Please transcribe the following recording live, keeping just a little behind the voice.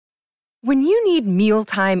When you need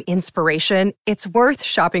mealtime inspiration, it's worth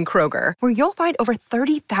shopping Kroger, where you'll find over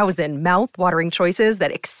 30,000 mouth-watering choices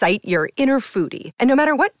that excite your inner foodie. And no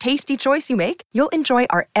matter what tasty choice you make, you'll enjoy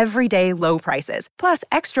our everyday low prices, plus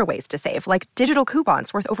extra ways to save, like digital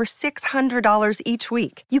coupons worth over $600 each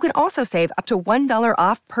week. You can also save up to $1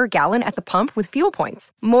 off per gallon at the pump with fuel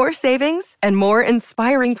points. More savings and more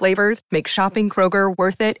inspiring flavors make shopping Kroger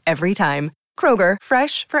worth it every time. Kroger,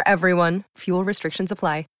 fresh for everyone. Fuel restrictions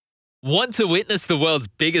apply. Want to witness the world's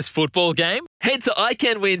biggest football game? Head to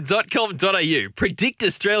iCanWin.com.au, predict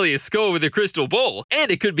Australia's score with a crystal ball, and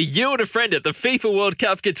it could be you and a friend at the FIFA World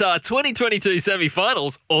Cup Qatar 2022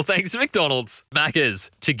 semi-finals, all thanks to McDonald's. Maccas,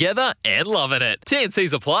 together and loving it.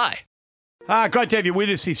 TNCs apply. Great to have you with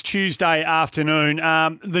us this Tuesday afternoon.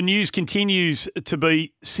 The news continues to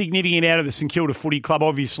be significant out of the St Kilda Footy Club.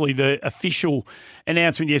 Obviously, the official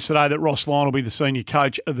announcement yesterday that Ross Lyon will be the senior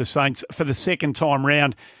coach of the Saints for the second time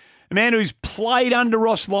round. A man who's played under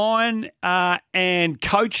Ross Lyon and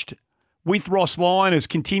coached with Ross Lyon, has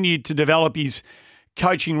continued to develop his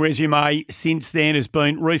coaching resume since then, has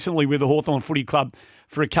been recently with the Hawthorn Footy Club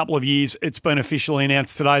for a couple of years. It's been officially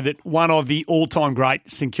announced today that one of the all-time great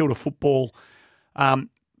St Kilda football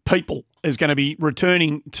people is going to be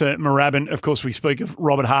returning to Moorabbin. Of course, we speak of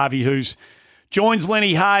Robert Harvey, who's joins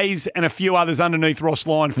Lenny Hayes and a few others underneath Ross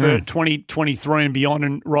Lyon for 2023 and beyond,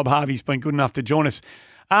 and Rob Harvey's been good enough to join us.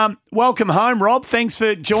 Welcome home, Rob. Thanks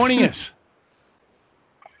for joining us.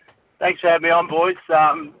 Thanks for having me on, boys.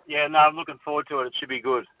 I'm looking forward to it. It should be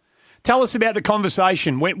good. Tell us about the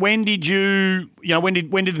conversation. When did when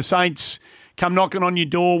did the Saints come knocking on your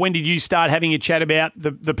door? When did you start having a chat about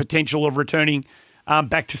the potential of returning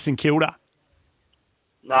back to St Kilda?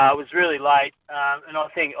 No, it was really late, and I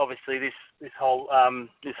think obviously this whole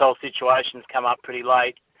situation's come up pretty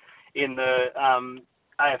late in the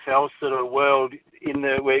AFL sort of world. I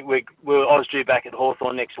was due back at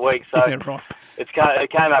Hawthorn next week, so yeah, right. It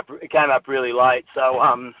came up really late. So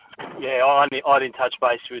I didn't touch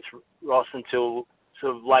base with Ross until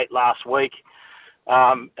sort of late last week,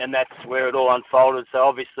 and that's where it all unfolded. So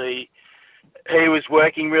obviously he was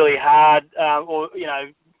working really hard,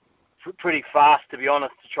 pretty fast, to be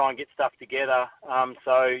honest, to try and get stuff together.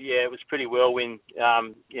 It was pretty whirlwind. It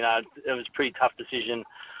was a pretty tough decision.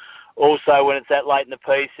 Also, when it's that late in the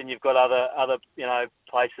piece and you've got other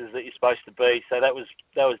places that you're supposed to be, so that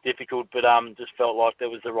was difficult, but just felt like that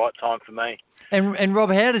was the right time for me. And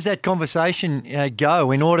Rob, how does that conversation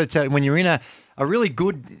go in order to, when you're in a really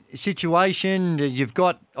good situation, you've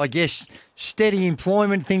got, I guess, steady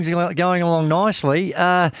employment, things are going along nicely.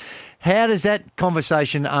 How does that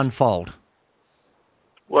conversation unfold?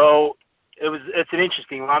 Well, it's an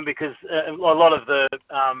interesting one because a lot of the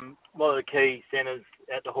key centres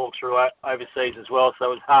at the Hawks were overseas as well, so it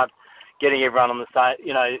was hard getting everyone on the same,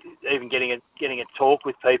 even getting a talk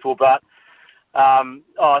with people. But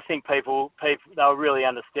I think people they were really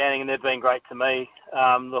understanding, and they've been great to me,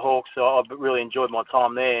 the Hawks. So I've really enjoyed my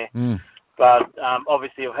time there. But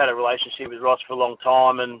obviously I've had a relationship with Ross for a long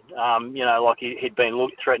time, and he'd been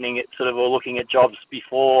threatening it, sort of, or looking at jobs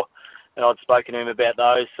before, and I'd spoken to him about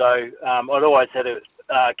those. So I'd always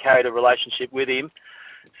carried a relationship with him.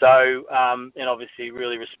 So and obviously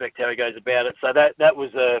really respect how he goes about it. So that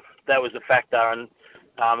was a factor, and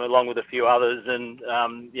along with a few others. And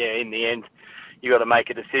in the end, you got to make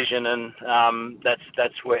a decision, and that's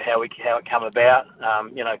how it come about.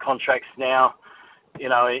 Contracts now,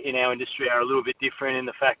 in our industry are a little bit different in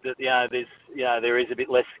the fact that there is a bit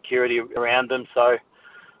less security around them. So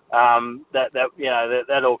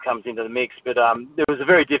that all comes into the mix. But it was a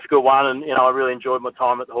very difficult one, and I really enjoyed my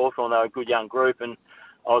time at the Hawthorn. They were a good young group, and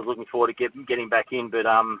I was looking forward to getting back in. But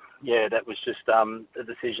that was just a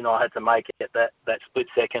decision I had to make at that split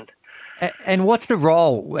second. And what's the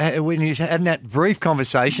role when you had that brief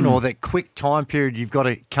conversation or that quick time period you've got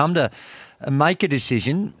to come to make a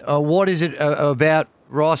decision? What is it about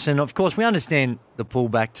Ross? And of course, we understand the pull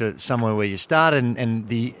back to somewhere where you started and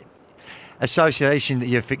the association that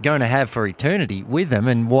you're going to have for eternity with them,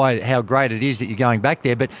 and how great it is that you're going back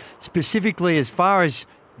there. But specifically, as far as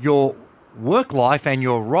your work life and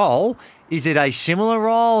your role, is it a similar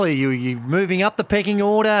role? Are you moving up the pecking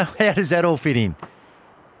order? How does that all fit in?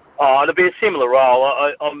 Oh, it'll be a similar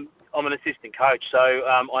role. I'm an assistant coach, so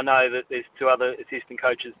I know that there's two other assistant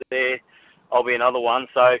coaches there. I'll be another one.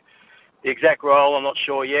 So the exact role, I'm not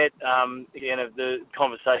sure yet. The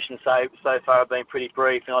conversations so far have been pretty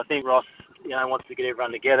brief, and I think Ross, wants to get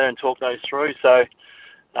everyone together and talk those through. So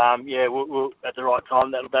we'll at the right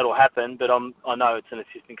time that'll happen. But I know it's an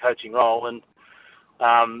assistant coaching role, and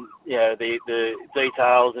the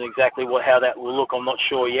details and exactly how that will look, I'm not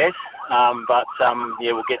sure yet.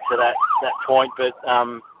 We'll get to that point. But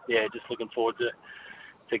just looking forward to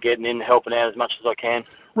getting in, helping out as much as I can.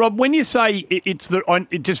 Rob, when you say it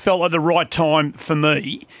just felt like the right time for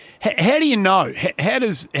me, how do you know? How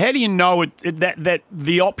do you know that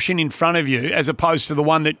the option in front of you, as opposed to the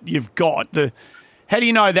one that you've got? How do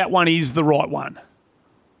you know that one is the right one?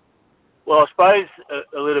 Well, I suppose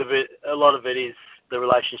a lot of it is the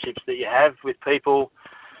relationships that you have with people.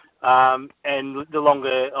 And the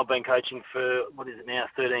longer I've been coaching for,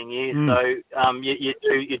 13 years. So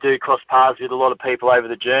you do cross paths with a lot of people over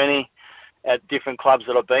the journey at different clubs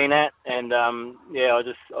that I've been at, and I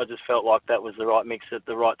just felt like that was the right mix at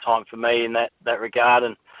the right time for me in that regard,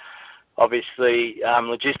 and obviously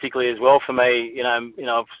logistically as well for me.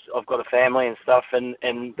 I've got a family and stuff, and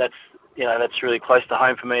that's really close to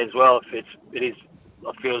home for me as well. It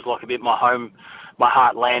feels like a bit my home, my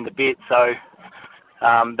heartland a bit. So.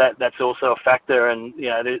 That's also a factor, and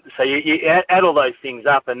so you add all those things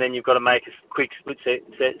up, and then you've got to make a quick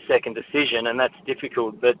split-second decision, and that's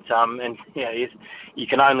difficult. But you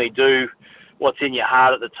can only do what's in your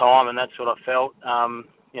heart at the time, and that's what I felt. And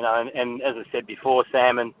as I said before,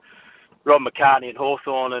 Sam and Rob McCartney at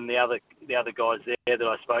Hawthorn and the other guys there that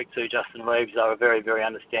I spoke to, Justin Reeves, they were very, very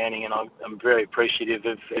understanding, and I'm very appreciative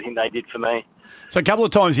of everything they did for me. So a couple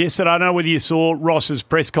of times yesterday, I don't know whether you saw Ross's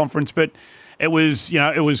press conference, but it was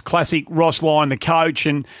classic Ross Lyon, the coach,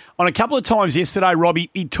 and on a couple of times yesterday,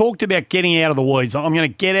 Robbie, he talked about getting out of the weeds. I'm going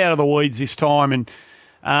to get out of the weeds this time, and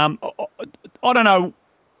I don't know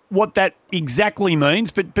what that exactly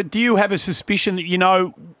means, but do you have a suspicion that you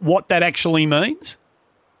know what that actually means?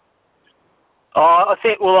 I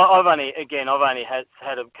think, I've only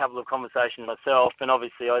had a couple of conversations myself, and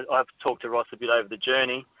obviously I've talked to Ross a bit over the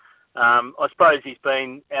journey. I suppose he's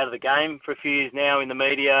been out of the game for a few years now in the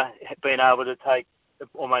media, been able to take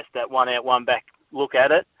almost that one out, one back look at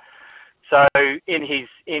it. So in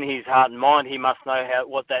his heart and mind, he must know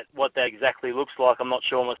what that exactly looks like. I'm not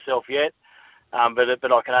sure myself yet, but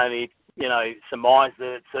I can only surmise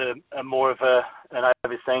that it's a more of an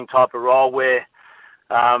overseeing type of role where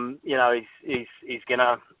he's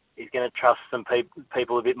gonna trust some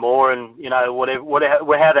people a bit more, and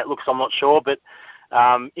how that looks, I'm not sure, but.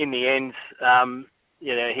 In the end,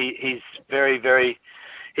 he's very, very.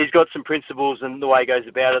 He's got some principles and the way he goes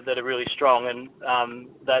about it that are really strong, and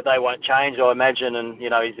they won't change, I imagine. And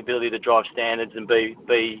his ability to drive standards and be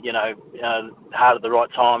hard at the right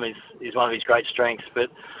time is one of his great strengths. But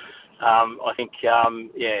I think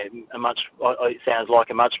it sounds like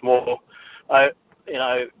a much more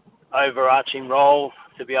overarching role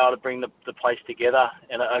to be able to bring the place together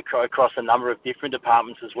and across a number of different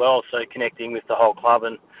departments as well. So connecting with the whole club,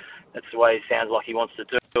 and that's the way it sounds like he wants to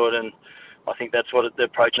do it. And I think that's what the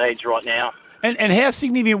approach needs right now. And how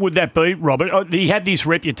significant would that be, Robert? He had this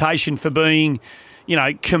reputation for being,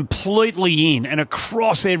 completely in and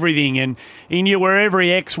across everything, and he knew where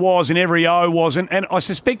every X was and every O was, and I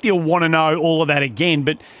suspect he'll want to know all of that again.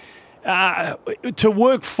 But to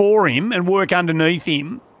work for him and work underneath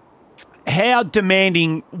him, how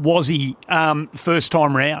demanding was he first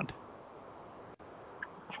time round?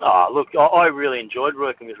 Oh, look, I really enjoyed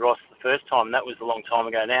working with Ross the first time. That was a long time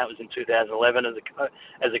ago now. It was in 2011 as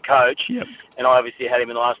a coach. Yep. And I obviously had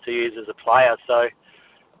him in the last 2 years as a player. So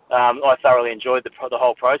I thoroughly enjoyed the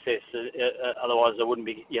whole process. Otherwise, I wouldn't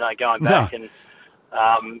be going back. No. And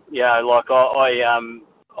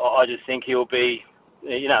I just think he'll be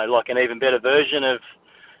like an even better version of.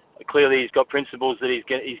 Clearly, he's got principles that he's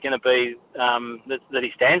going to be that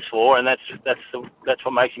he stands for, and that's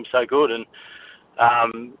what makes him so good. And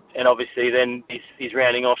obviously, then he's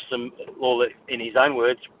rounding off some, in his own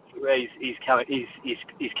words, he's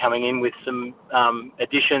coming in with some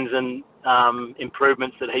additions and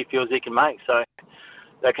improvements that he feels he can make. So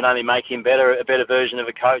that can only make him a better version of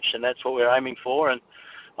a coach, and that's what we're aiming for. And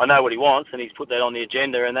I know what he wants, and he's put that on the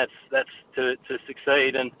agenda, and that's to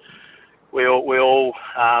succeed. And we all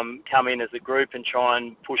come in as a group and try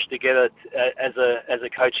and push together as a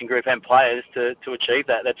coaching group and players to achieve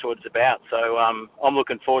that. That's what it's about. So I'm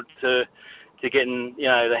looking forward to getting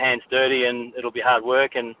the hands dirty, and it'll be hard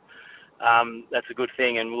work, and that's a good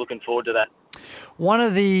thing, and we're looking forward to that. One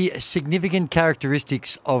of the significant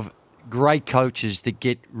characteristics of great coaches that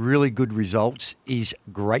get really good results is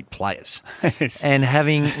great players. Yes. And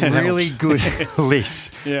having really good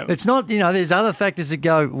lists. Yeah. It's not, there's other factors that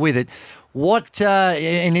go with it.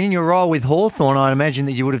 And in your role with Hawthorn, I imagine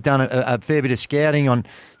that you would have done a fair bit of scouting on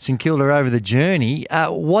St Kilda over the journey.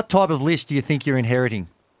 What type of list do you think you're inheriting?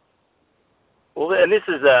 Well, and this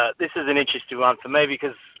is an interesting one for me,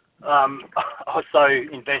 because I was so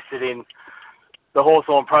invested in the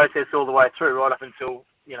Hawthorn process all the way through, right up until,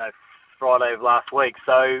 Friday of last week.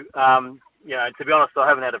 So, to be honest, I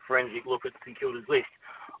haven't had a forensic look at St Kilda's list.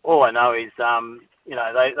 All I know is,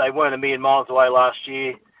 they weren't a million miles away last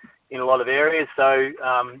year in a lot of areas. So,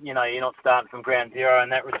 you're not starting from ground zero in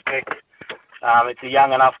that respect. It's a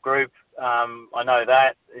young enough group. I know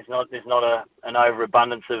that there's not an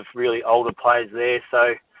overabundance of really older players there.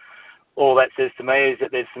 So all that says to me is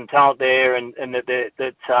that there's some talent there, and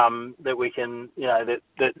that we can, that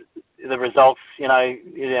the results,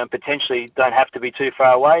 potentially don't have to be too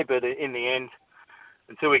far away. But in the end,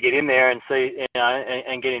 until we get in there and see,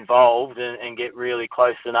 and get involved and get really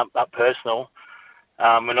close and up personal,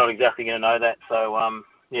 we're not exactly going to know that. So.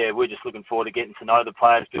 We're just looking forward to getting to know the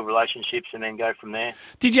players, build relationships, and then go from there.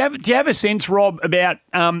 Do you have a sense, Rob, about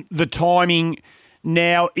the timing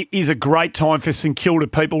now is a great time for St Kilda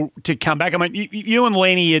people to come back? I mean, you and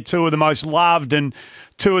Lenny are two of the most loved and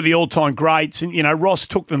two of the all-time greats, and, Ross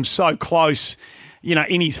took them so close,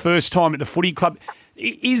 in his first time at the footy club.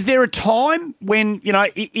 Is there a time when,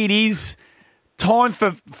 it is time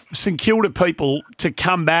for St Kilda people to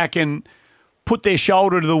come back and put their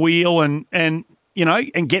shoulder to the wheel and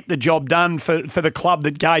get the job done for the club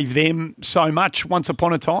that gave them so much once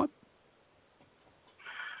upon a time?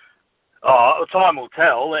 Oh, time will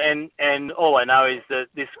tell, and all I know is that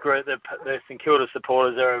this group, the St Kilda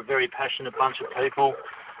supporters, are a very passionate bunch of people.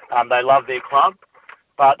 They love their club,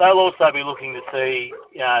 but they'll also be looking to see,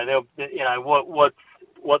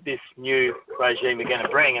 what this new regime are going to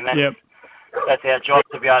bring, and that's our job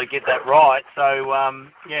to be able to get that right. So,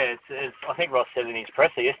 it's I think Ross said in his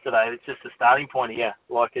presser yesterday, it's just a starting point here.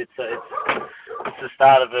 Like it's the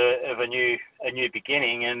start of a new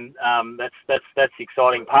beginning, and that's the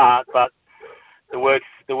exciting part. But the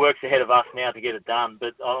work's ahead of us now to get it done.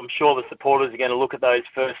 But I'm sure the supporters are going to look at those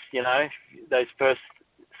first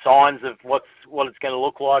signs of what it's going to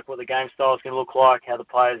look like, what the game style is going to look like, how the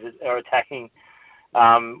players are attacking,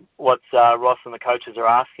 what Ross and the coaches are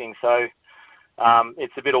asking. So.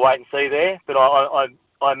 It's a bit of wait and see there, but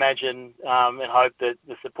I imagine and hope that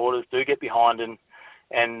the supporters do get behind, and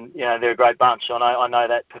they're a great bunch. I know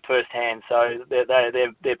that firsthand. So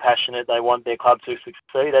they're passionate. They want their club to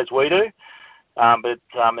succeed, as we do. But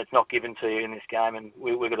it's not given to you in this game, and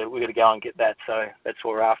we're got to go and get that. So that's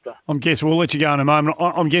what we're after. I'm guessing we'll let you go in a moment.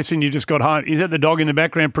 I'm guessing you just got home. Is that the dog in the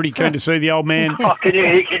background? Pretty keen to see the old man. Can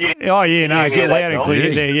you? Oh yeah, no, get loud and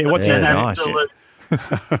clear there. Yeah, what's his name? Nice.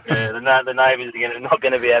 The neighbours are not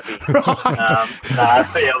going to be happy. Right.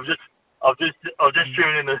 I've just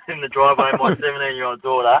driven in the driveway. My 17-year-old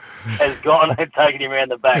daughter has gone and taken him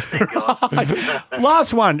around the back. Thank God. Right.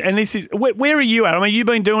 Last one, and this is where are you at? I mean, you've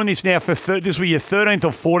been doing this now for this will be your 13th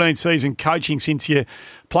or 14th season coaching since your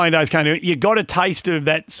playing days came to. You got a taste of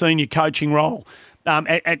that senior coaching role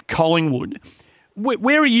at Collingwood.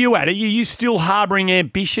 Where are you at? Are you still harbouring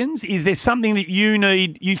ambitions? Is there something that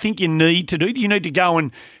you think you need to do? Do you need to go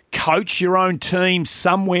and coach your own team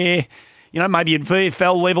somewhere, maybe at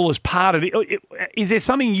VFL level as part of it? Is there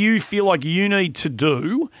something you feel like you need to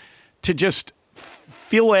do to just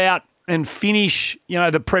fill out and finish,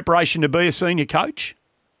 the preparation to be a senior coach?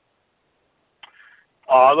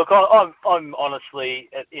 Oh, look, I'm honestly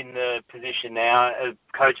in the position now as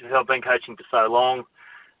coach. I've been coaching for so long.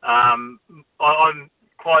 I'm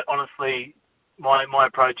quite honestly, my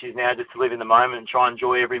approach is now just to live in the moment and try and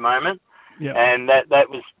enjoy every moment. Yep. And that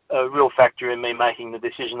was a real factor in me making the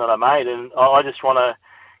decision that I made. And I just want to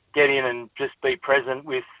get in and just be present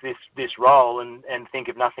with this role and think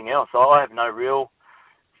of nothing else. I have no real,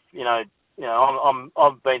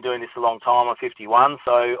 I've been doing this a long time. I'm 51,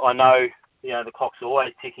 so I know, the clock's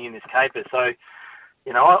always ticking in this caper. So,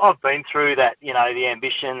 I've been through that, the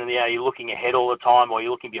ambition and, you're looking ahead all the time or you're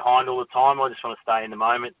looking behind all the time. I just want to stay in the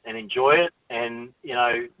moment and enjoy it. And,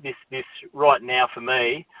 this right now for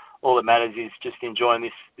me, all that matters is just enjoying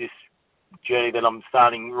this journey that I'm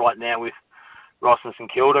starting right now with Ross and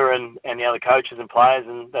St Kilda and the other coaches and players,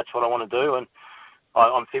 and that's what I want to do. And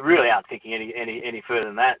I really aren't thinking any further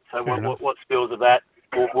than that. So what spills of that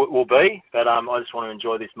will be, but I just want to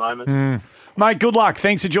enjoy this moment. Mate, good luck.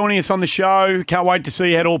 Thanks for joining us on the show. Can't wait to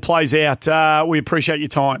see how it all plays out. We appreciate your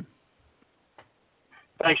time.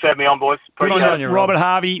 Thanks for having me on, boys. Appreciate it. Robert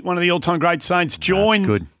Harvey, one of the all-time great Saints,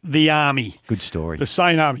 joined the Army. Good story. The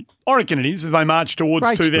Saint Army. I reckon it is as they march towards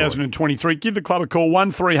great 2023. Story. Give the club a call,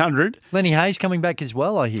 1300. Lenny Hayes coming back as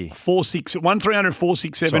well, I hear. 1300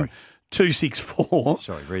 467 264.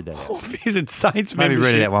 Sorry, read that out. Or visit Saints Maybe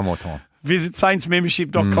membership. read it out one more time. Visit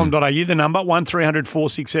saintsmembership.com.au, the number 1300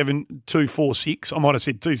 467 246. I might have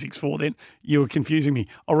said 264 then. You were confusing me.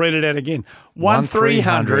 I'll read it out again.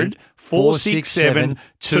 1300 467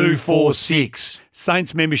 246.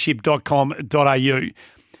 saintsmembership.com.au.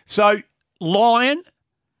 So, Lyon,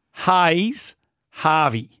 Hayes,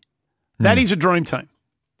 Harvey. That is a dream team.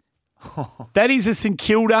 That is a St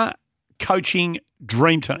Kilda coaching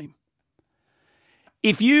dream team.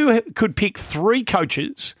 If you could pick three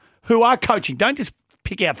coaches who are coaching, don't just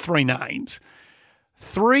pick out three names,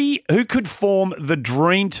 three who could form the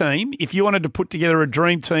dream team if you wanted to put together a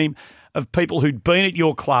dream team of people who'd been at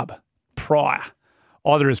your club prior,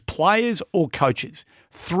 either as players or coaches.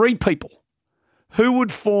 Three people who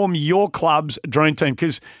would form your club's dream team,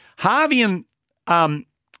 because Harvey and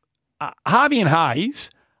Hayes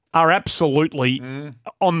are absolutely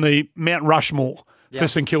on the Mount Rushmore for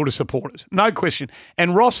St Kilda supporters. No question.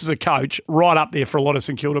 And Ross is a coach right up there for a lot of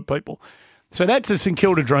St Kilda people. So that's a St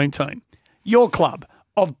Kilda dream team. Your club,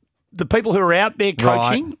 of the people who are out there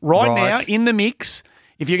coaching right now in the mix,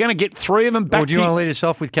 if you're going to get three of them back do you want to lead us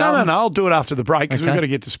off with Carlton? No, I'll do it after the break because we've got to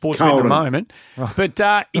get to sports in a moment. But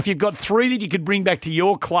if you've got three that you could bring back to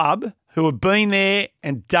your club who have been there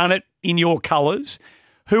and done it in your colours,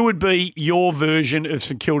 who would be your version of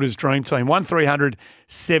St Kilda's dream team? 1300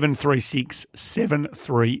 736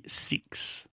 736.